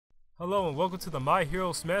Hello and welcome to the My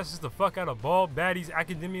Hero Smashes the Fuck Out of Bald Baddies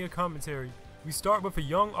Academia commentary. We start with a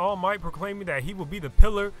young All Might proclaiming that he will be the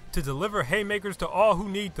pillar to deliver haymakers to all who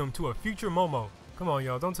need them to a future Momo. Come on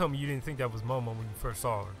y'all, don't tell me you didn't think that was Momo when you first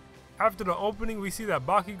saw her. After the opening, we see that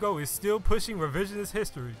Bakugo is still pushing revisionist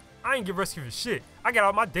history. I ain't get rescued for shit. I got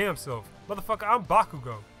out my damn self. Motherfucker, I'm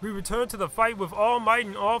Bakugo. We return to the fight with All Might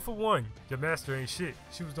and All for One. Your master ain't shit.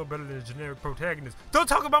 She was no better than a generic protagonist. Don't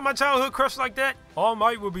talk about my childhood crush like that! All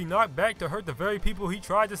Might will be knocked back to hurt the very people he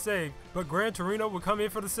tried to save, but Gran Torino will come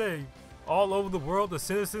in for the save. All over the world, the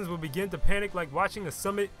citizens will begin to panic like watching a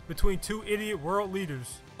summit between two idiot world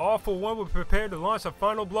leaders. All for One would prepare to launch a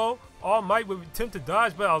final blow. All Might would attempt to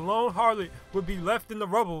dodge, but a lone harlot would be left in the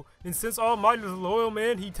rubble, and since All Might is a loyal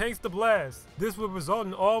man, he tanks the blast. This would result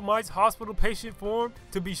in All Might's hospital patient form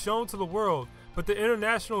to be shown to the world, but the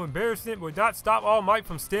international embarrassment would not stop All Might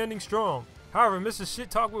from standing strong. However, Mr.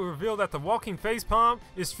 Shit Talk will reveal that the walking facepalm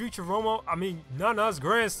is future Nana's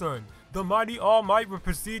grandson. The mighty All Might would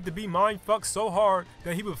proceed to be mind-fucked so hard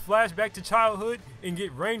that he would flash back to childhood and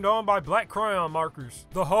get rained on by black crayon markers.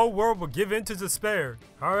 The whole world would give in to despair.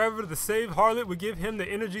 However, the saved harlot would give him the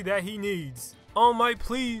energy that he needs. All Might,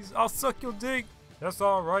 please, I'll suck your dick. That's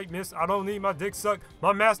alright, miss, I don't need my dick sucked.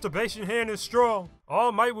 My masturbation hand is strong.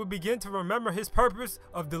 All Might would begin to remember his purpose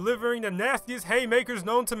of delivering the nastiest haymakers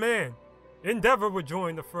known to man. Endeavor would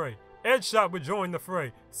join the fray. Edshot would join the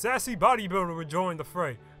fray. Sassy Bodybuilder would join the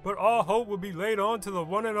fray. But all hope would be laid on to the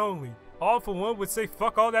one and only. All for One would say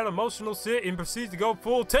fuck all that emotional shit and proceeds to go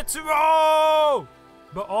full Tetsuro!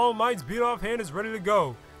 But All Might's beat off hand is ready to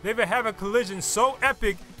go. They would have a collision so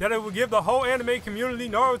epic that it would give the whole anime community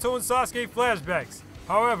Naruto and Sasuke flashbacks.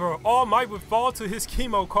 However, All Might would fall to his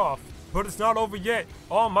chemo cough. But it's not over yet.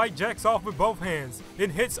 All Might jacks off with both hands.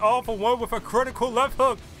 It hits All for One with a critical left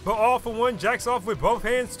hook, but All for One jacks off with both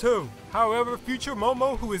hands too. However, future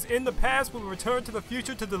Momo, who is in the past, will return to the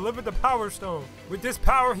future to deliver the Power Stone. With this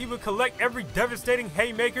power, he would collect every devastating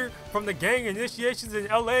haymaker from the gang initiations in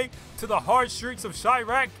LA to the hard streets of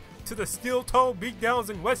Chirac, to the steel-toe beatdowns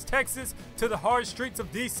in West Texas, to the hard streets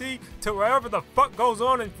of DC, to wherever the fuck goes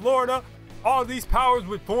on in Florida. All these powers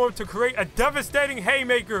would form to create a devastating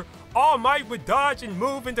haymaker. All Might would dodge and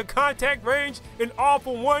move into contact range, and All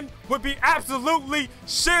for One would be absolutely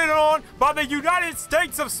shit on by the United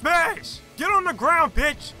States of Smash! Get on the ground,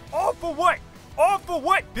 bitch! All for what? All for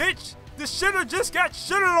what, bitch? The shitter just got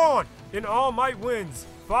shitted on! And All Might wins,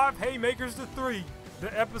 5 haymakers to 3.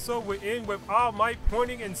 The episode would end with All Might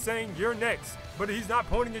pointing and saying, "You're next." But he's not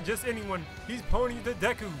pointing at just anyone, he's pointing to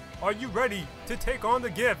Deku. Are you ready to take on the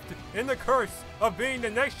gift and the curse of being the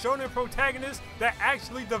next shonen protagonist that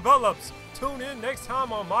actually develops? Tune in next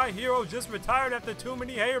time on My Hero Just Retired After Too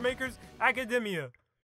Many Haymakers Academia.